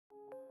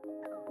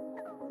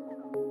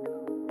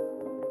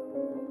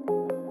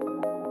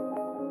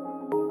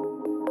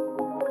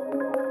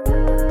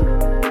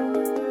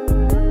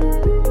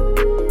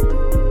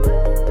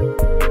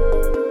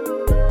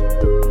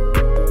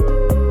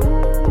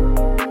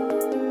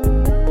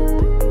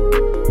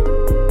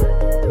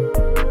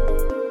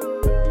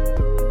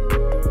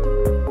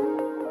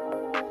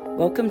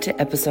Welcome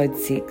to episode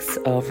 6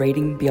 of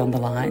Reading Beyond the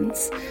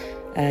Lines,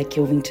 a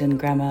Kilvington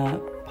Grammar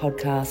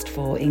podcast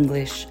for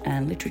English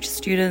and literature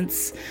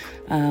students,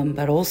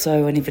 but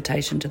also an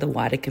invitation to the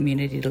wider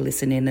community to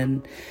listen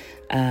in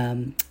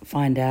and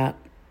find out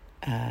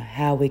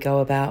how we go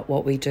about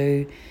what we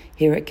do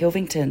here at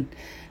Kilvington.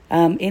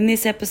 In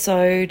this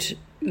episode,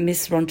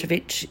 Miss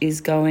Roncevic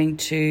is going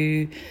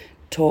to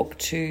talk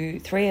to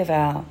 3 of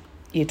our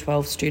Year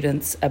 12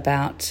 students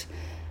about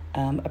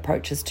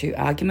approaches to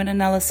argument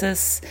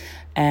analysis,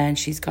 and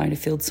she's going to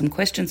field some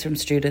questions from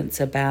students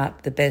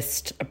about the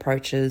best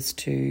approaches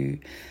to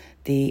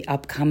the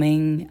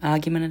upcoming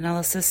Argument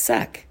Analysis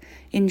SAC.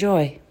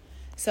 Enjoy.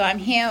 So I'm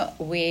here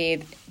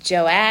with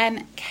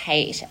Joanne,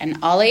 Kate and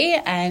Ollie,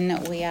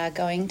 and we are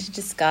going to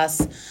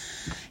discuss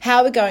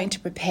how we're going to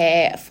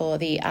prepare for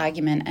the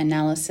Argument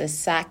Analysis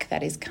SAC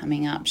that is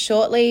coming up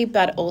shortly,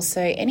 but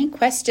also any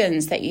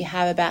questions that you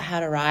have about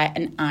how to write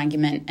an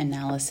Argument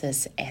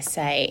Analysis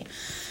essay.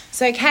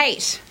 So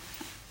Kate,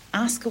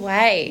 ask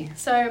away.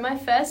 So my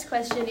first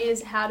question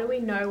is, how do we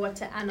know what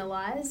to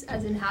analyse?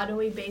 As in, how do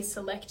we be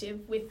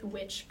selective with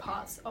which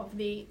parts of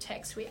the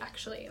text we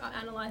actually are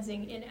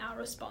analysing in our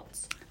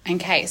response?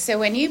 Okay, so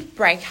when you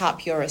break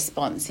up your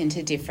response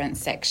into different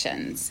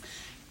sections,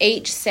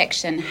 each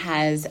section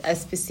has a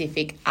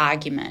specific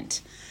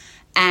argument.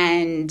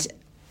 And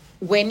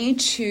when you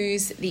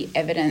choose the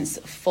evidence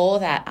for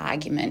that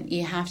argument,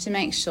 you have to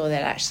make sure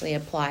that it actually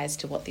applies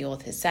to what the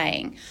author's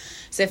saying.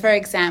 So, for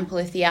example,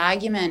 if the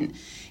argument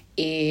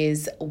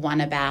is one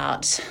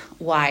about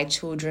why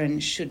children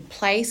should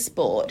play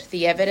sport,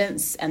 the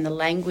evidence and the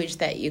language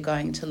that you're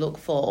going to look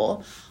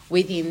for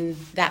within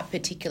that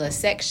particular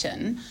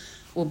section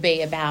will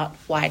be about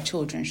why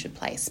children should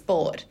play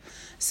sport.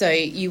 So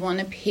you want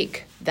to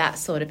pick that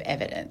sort of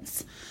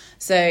evidence.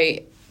 So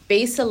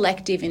be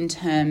selective in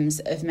terms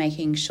of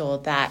making sure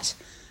that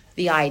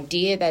the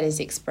idea that is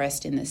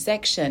expressed in the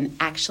section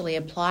actually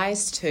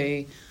applies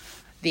to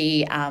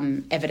the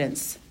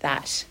evidence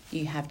that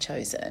you have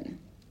chosen.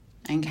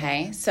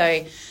 Okay,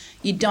 so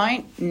you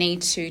don't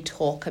need to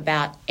talk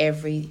about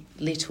every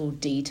little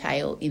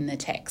detail in the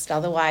text.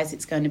 Otherwise,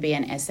 it's going to be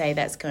an essay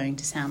that's going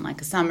to sound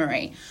like a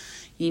summary.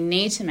 You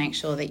need to make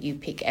sure that you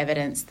pick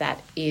evidence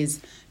that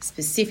is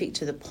specific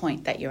to the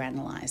point that you're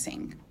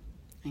analysing.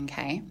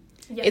 Okay?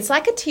 Yep. It's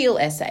like a teal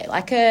essay,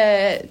 like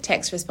a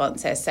text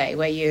response essay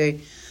where you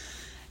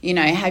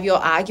have your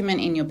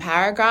argument in your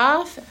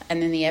paragraph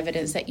and then the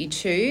evidence that you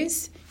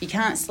choose. You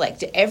can't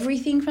select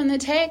everything from the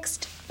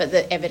text, but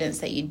the evidence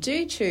that you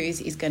do choose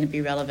is going to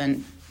be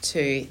relevant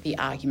to the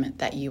argument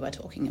that you are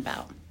talking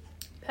about.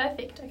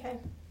 Perfect, okay.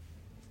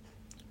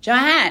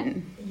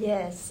 Joanne.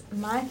 Yes,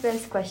 my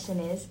first question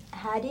is,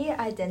 how do you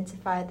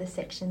identify the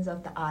sections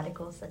of the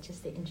article, such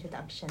as the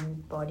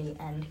introduction, body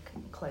and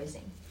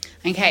closing?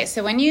 Okay,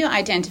 so when you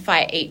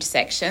identify each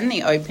section,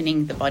 the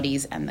opening, the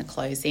bodies and the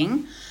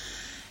closing,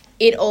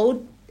 it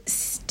all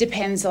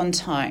depends on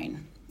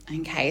tone.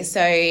 Okay,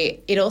 so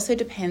it also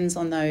depends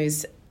on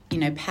those,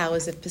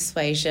 powers of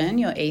persuasion,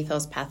 your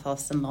ethos,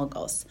 pathos and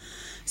logos.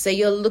 So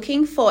you're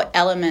looking for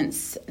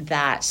elements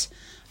that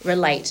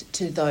relate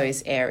to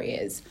those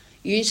areas.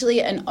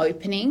 Usually an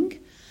opening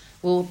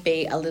will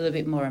be a little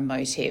bit more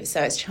emotive.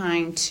 So it's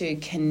trying to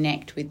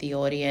connect with the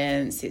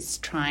audience. It's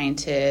trying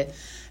to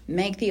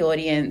make the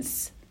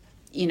audience,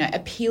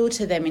 appeal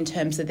to them in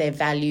terms of their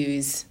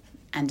values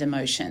and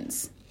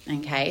emotions.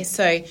 Okay,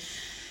 so,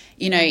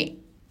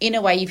 in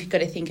a way, you've got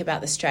to think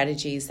about the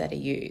strategies that are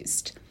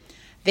used.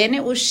 Then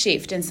it will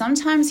shift, and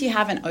sometimes you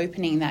have an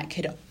opening that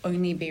could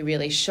only be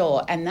really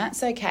short, and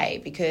that's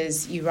okay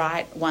because you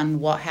write one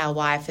what, how,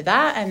 why for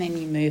that, and then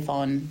you move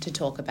on to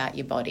talk about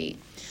your body.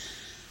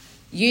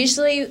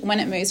 Usually when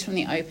it moves from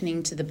the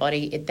opening to the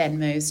body, it then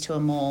moves to a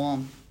more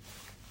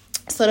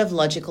sort of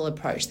logical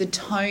approach. The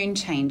tone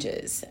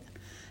changes.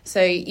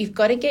 So you've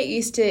got to get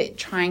used to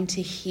trying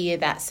to hear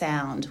that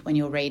sound when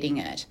you're reading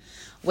it.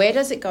 Where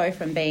does it go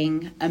from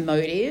being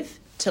emotive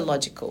to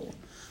logical?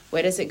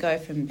 Where does it go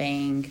from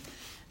being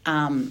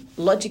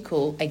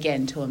logical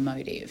again to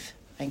emotive?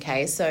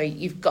 Okay, so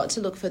you've got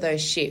to look for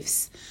those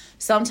shifts.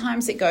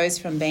 Sometimes it goes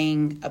from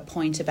being a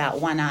point about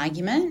one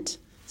argument.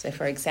 So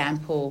for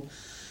example,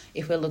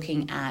 if we're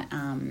looking at,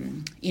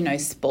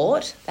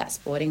 sport, that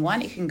sporting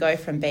one, it can go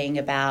from being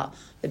about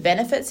the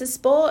benefits of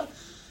sport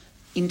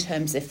in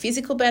terms of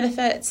physical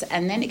benefits,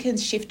 and then it can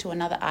shift to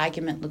another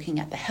argument looking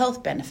at the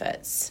health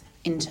benefits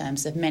in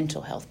terms of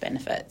mental health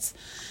benefits.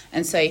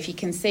 And so if you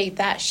can see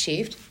that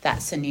shift,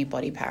 that's a new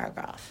body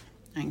paragraph.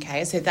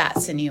 Okay, so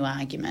that's a new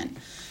argument.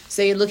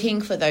 So you're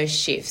looking for those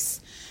shifts.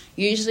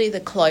 Usually the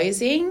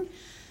closing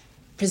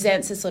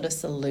presents a sort of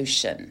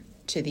solution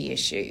to the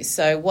issue.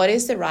 So what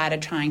is the writer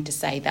trying to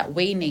say that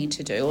we need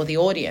to do, or the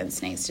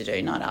audience needs to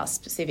do, not us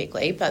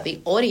specifically, but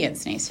the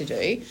audience needs to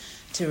do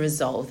to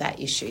resolve that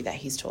issue that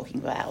he's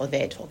talking about or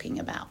they're talking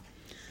about?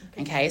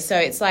 Okay, so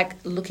it's like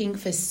looking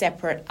for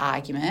separate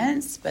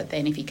arguments, but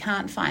then if you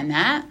can't find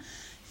that,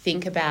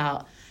 think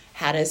about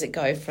how does it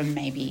go from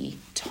maybe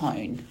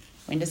tone?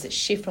 When does it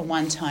shift from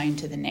one tone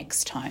to the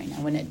next tone?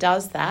 And when it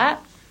does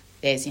that,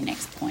 there's your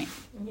next point.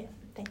 Yeah,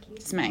 thank you.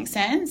 Does that make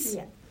sense?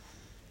 Yeah.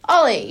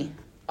 Ollie?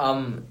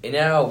 When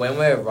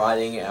we're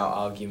writing our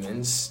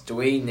arguments, do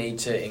we need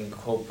to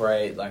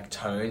incorporate like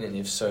tone, and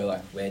if so,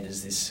 like where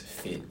does this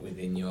fit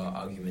within your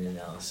argument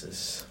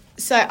analysis?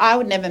 So I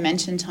would never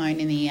mention tone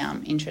in the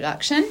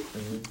introduction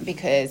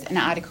because an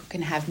article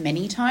can have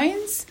many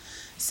tones.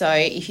 So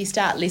if you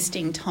start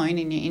listing tone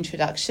in your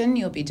introduction,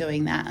 you'll be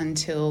doing that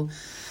until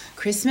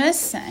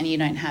Christmas and you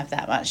don't have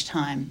that much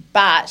time.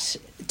 But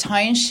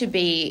tone should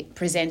be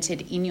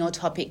presented in your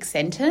topic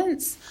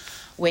sentence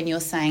when you're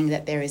saying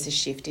that there is a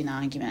shift in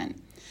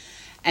argument.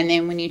 And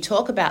then when you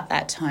talk about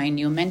that tone,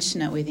 you'll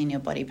mention it within your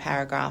body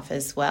paragraph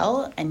as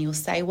well, and you'll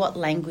say what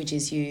language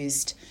is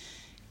used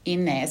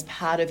in there as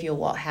part of your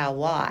what, how,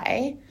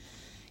 why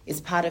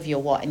is part of your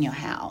what and your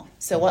how.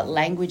 So what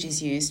language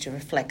is used to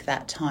reflect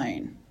that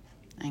tone,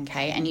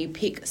 okay? And you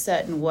pick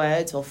certain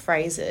words or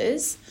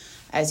phrases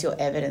as your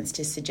evidence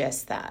to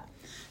suggest that.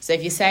 So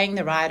if you're saying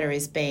the writer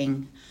is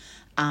being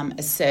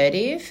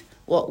assertive,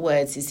 what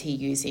words is he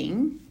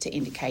using to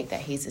indicate that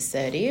he's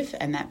assertive?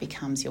 And that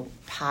becomes your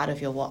part of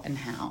your what and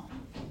how.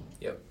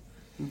 Yep.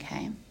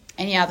 Okay.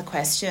 Any other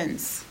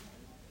questions?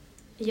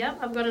 Yep,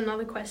 I've got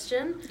another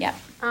question. Yep.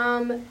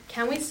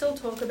 Can we still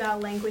talk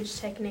about language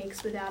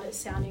techniques without it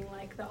sounding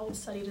like the old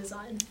study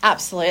design?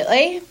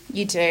 Absolutely,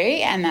 you do,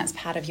 and that's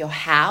part of your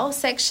how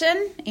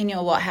section in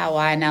your what, how,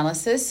 why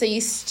analysis. So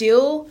you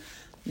still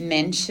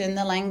mention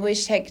the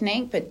language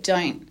technique, but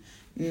don't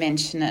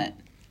mention it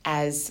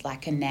as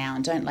like a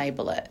noun, don't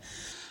label it.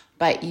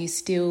 But you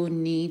still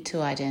need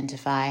to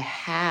identify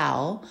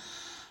how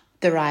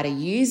the writer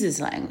uses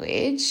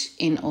language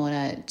in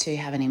order to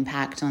have an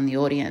impact on the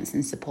audience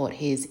and support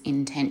his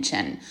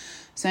intention.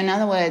 So in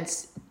other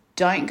words,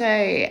 don't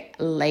go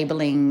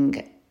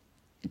labeling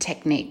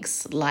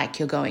techniques like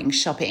you're going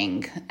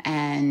shopping,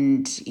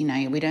 and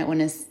we don't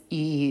want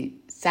you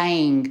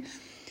saying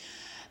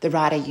the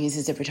writer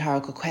uses a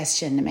rhetorical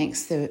question that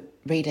makes the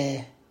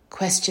reader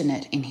question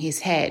it in his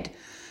head.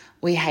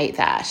 We hate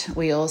that.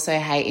 We also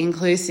hate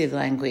inclusive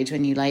language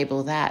when you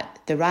label that.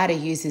 The writer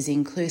uses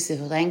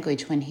inclusive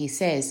language when he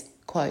says,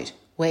 quote,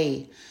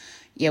 we.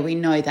 Yeah, we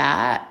know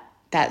that.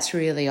 That's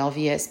really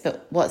obvious,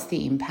 but what's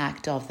the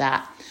impact of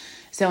that?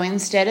 So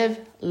instead of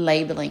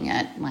labeling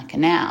it like a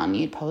noun,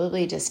 you'd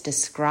probably just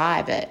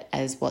describe it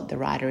as what the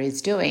writer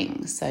is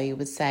doing. So you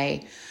would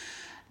say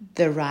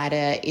the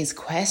writer is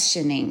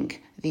questioning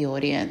the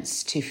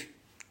audience to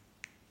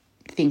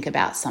think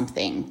about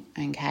something,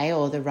 okay?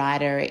 Or the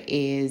writer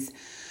is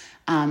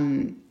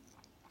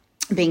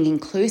being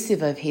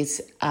inclusive of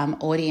his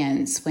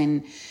audience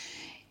when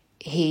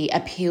he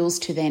appeals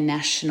to their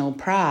national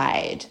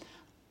pride.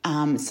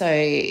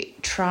 So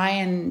try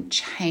and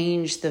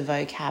change the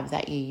vocab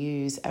that you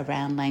use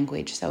around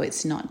language so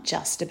it's not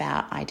just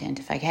about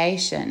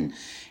identification,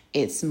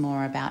 it's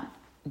more about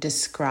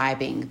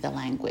describing the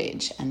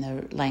language and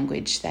the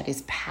language that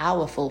is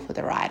powerful for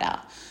the writer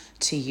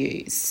to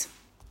use.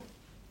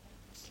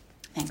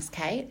 Thanks,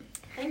 Kate.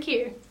 Thank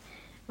you.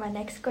 My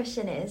next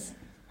question is,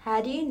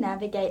 how do you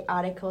navigate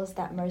articles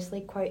that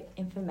mostly quote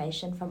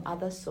information from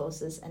other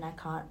sources and I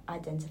can't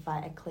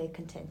identify a clear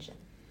contention?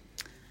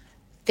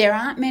 There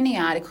aren't many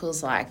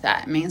articles like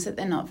that. It means that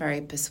they're not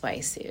very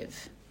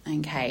persuasive,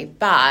 okay?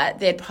 But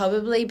there'd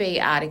probably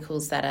be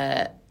articles that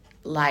are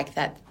like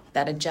that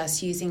are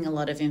just using a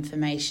lot of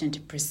information to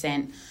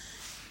present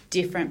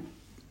different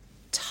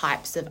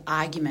types of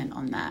argument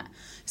on that.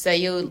 So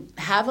you'll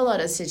have a lot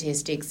of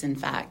statistics and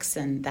facts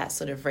and that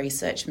sort of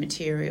research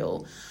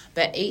material,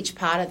 but each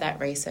part of that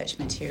research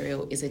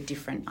material is a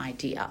different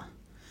idea.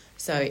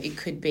 So it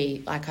could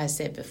be, like I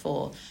said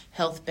before,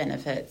 health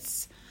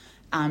benefits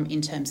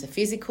in terms of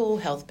physical,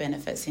 health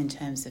benefits in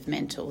terms of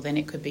mental. Then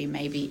it could be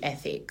maybe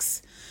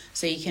ethics.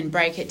 So you can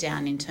break it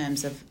down in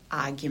terms of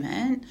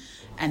argument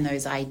and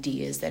those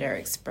ideas that are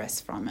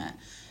expressed from it.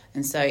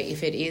 And so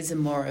if it is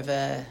more of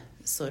a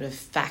sort of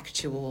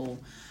factual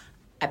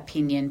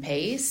opinion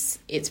piece,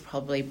 it's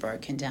probably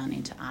broken down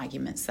into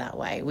arguments that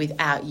way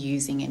without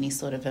using any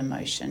sort of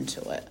emotion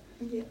to it.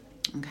 Yeah.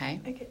 Okay.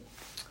 Okay.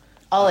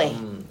 Ollie.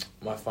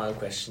 My final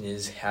question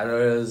is, how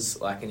does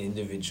like an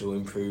individual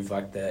improve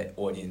like their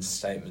audience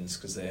statements,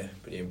 because they're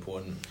pretty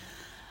important?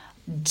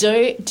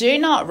 Do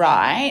not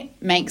write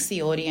makes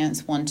the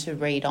audience want to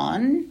read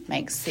on,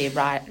 makes the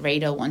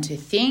reader want to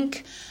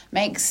think,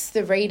 makes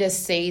the reader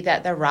see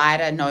that the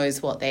writer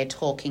knows what they're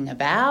talking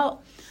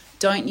about.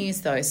 Don't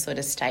use those sort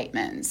of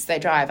statements. They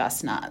drive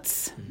us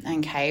nuts,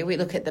 okay? We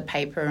look at the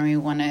paper and we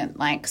want to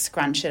like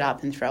scrunch it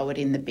up and throw it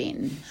in the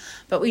bin,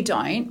 but we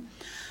don't.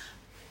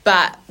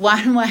 But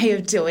one way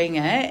of doing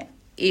it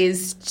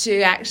is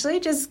to actually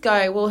just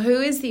go, well,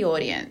 who is the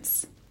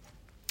audience?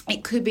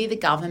 It could be the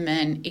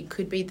government, it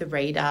could be the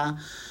reader.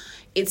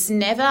 It's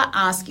never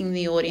asking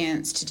the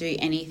audience to do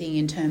anything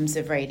in terms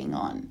of reading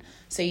on.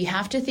 So you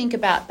have to think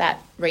about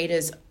that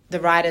the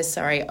writer's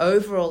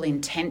overall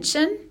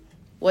intention.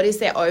 What is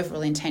their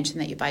overall intention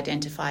that you've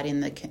identified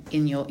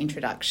in your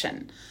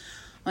introduction?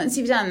 Once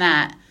you've done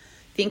that,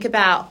 think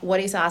about what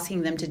he's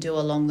asking them to do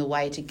along the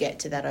way to get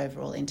to that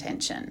overall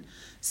intention.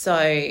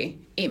 So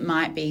it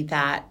might be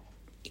that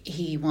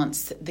he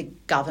wants the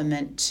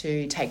government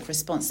to take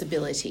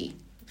responsibility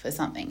for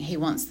something. He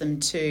wants them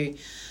to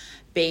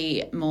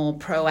be more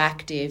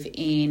proactive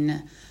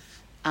in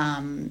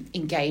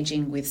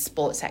engaging with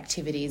sports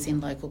activities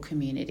in local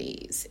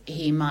communities.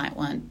 He might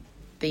want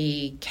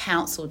the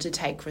council to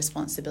take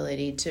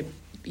responsibility to,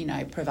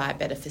 provide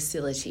better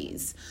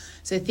facilities.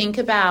 So think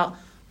about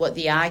what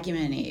the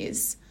argument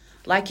is,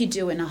 like you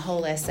do in a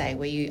whole essay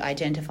where you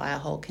identify a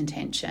whole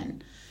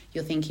contention.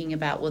 You're thinking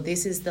about, well,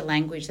 this is the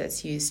language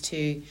that's used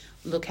to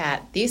look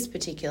at this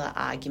particular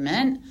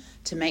argument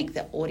to make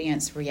the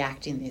audience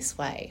react in this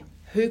way.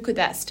 Who could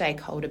that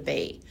stakeholder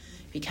be?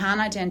 If you can't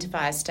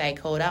identify a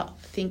stakeholder,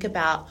 think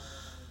about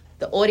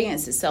the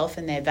audience itself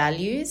and their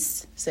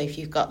values. So if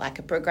you've got like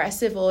a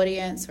progressive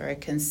audience or a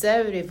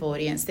conservative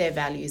audience, their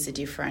values are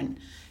different.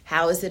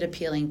 How is it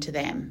appealing to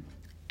them?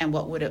 And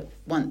what would it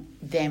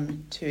want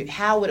them to,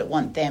 how would it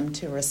want them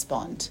to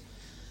respond?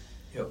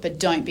 Yep. But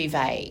don't be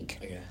vague.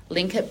 Okay.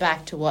 Link it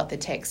back to what the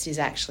text is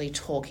actually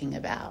talking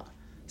about.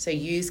 So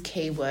use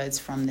keywords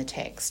from the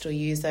text or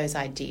use those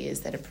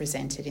ideas that are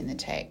presented in the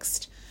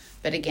text.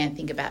 But again,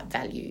 think about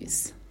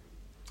values.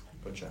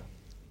 Gotcha.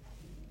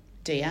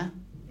 Do ya?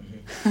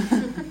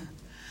 Mm-hmm.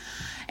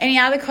 Any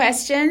other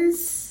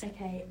questions?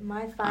 Okay,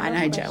 my final I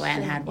know question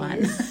Joanne had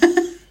one.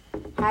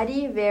 How do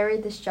you vary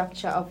the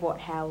structure of what,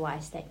 how, why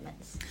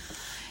statements?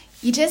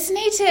 You just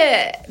need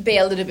to be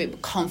a little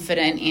bit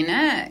confident in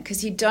it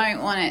because you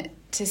don't want it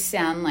to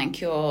sound like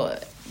you're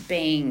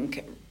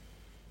being,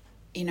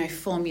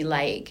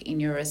 formulaic in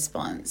your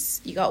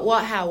response. You got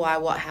what, how,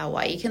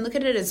 why. You can look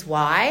at it as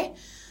why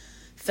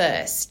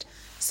first.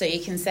 So you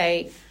can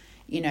say,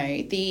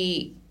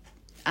 the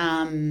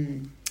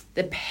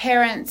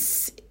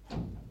parents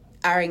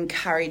are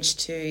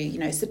encouraged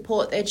to,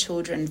 support their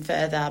children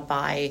further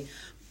by,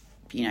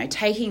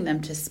 taking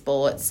them to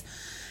sports,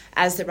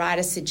 as the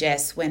writer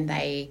suggests, when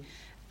they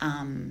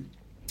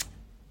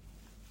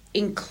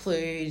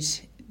include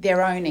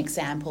their own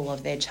example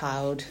of their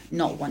child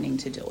not wanting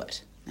to do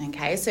it.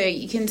 Okay, so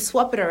you can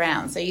swap it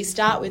around. So you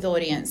start with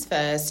audience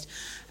first,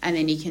 and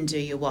then you can do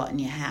your what and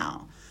your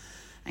how.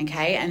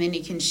 Okay, and then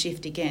you can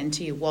shift again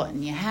to your what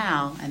and your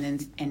how, and then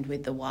end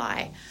with the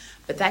why.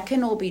 But that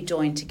can all be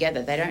joined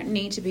together. They don't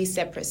need to be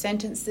separate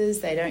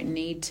sentences. They don't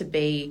need to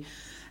be,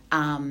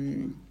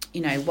 one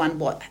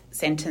what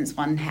sentence,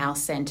 one how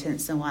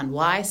sentence, and one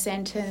why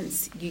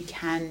sentence. You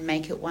can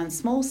make it one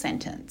small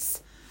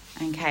sentence.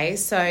 Okay,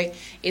 so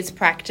it's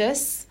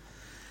practice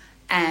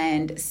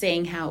and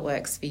seeing how it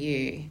works for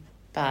you.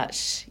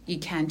 But you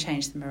can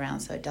change them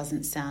around so it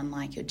doesn't sound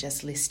like you're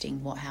just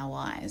listing what, how,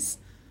 whys.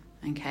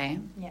 Okay?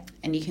 Yeah.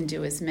 And you can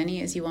do as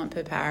many as you want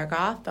per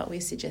paragraph, but we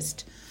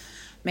suggest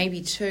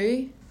maybe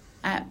 2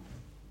 at,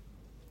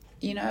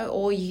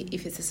 or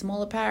if it's a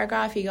smaller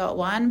paragraph, you got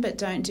 1, but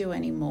don't do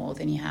any more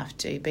than you have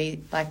to.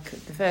 Be like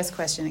the first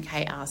question that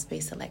Kate asked, be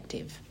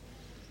selective.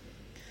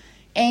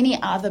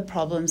 Any other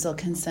problems or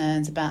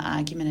concerns about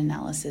argument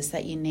analysis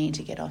that you need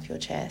to get off your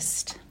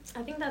chest?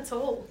 I think that's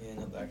all. Yeah,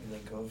 not that I can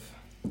think of.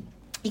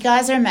 You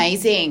guys are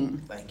amazing.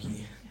 Thank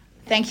you.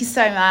 Thank you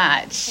so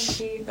much. Thank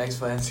you. Thanks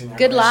for answering our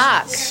Good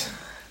luck. questions.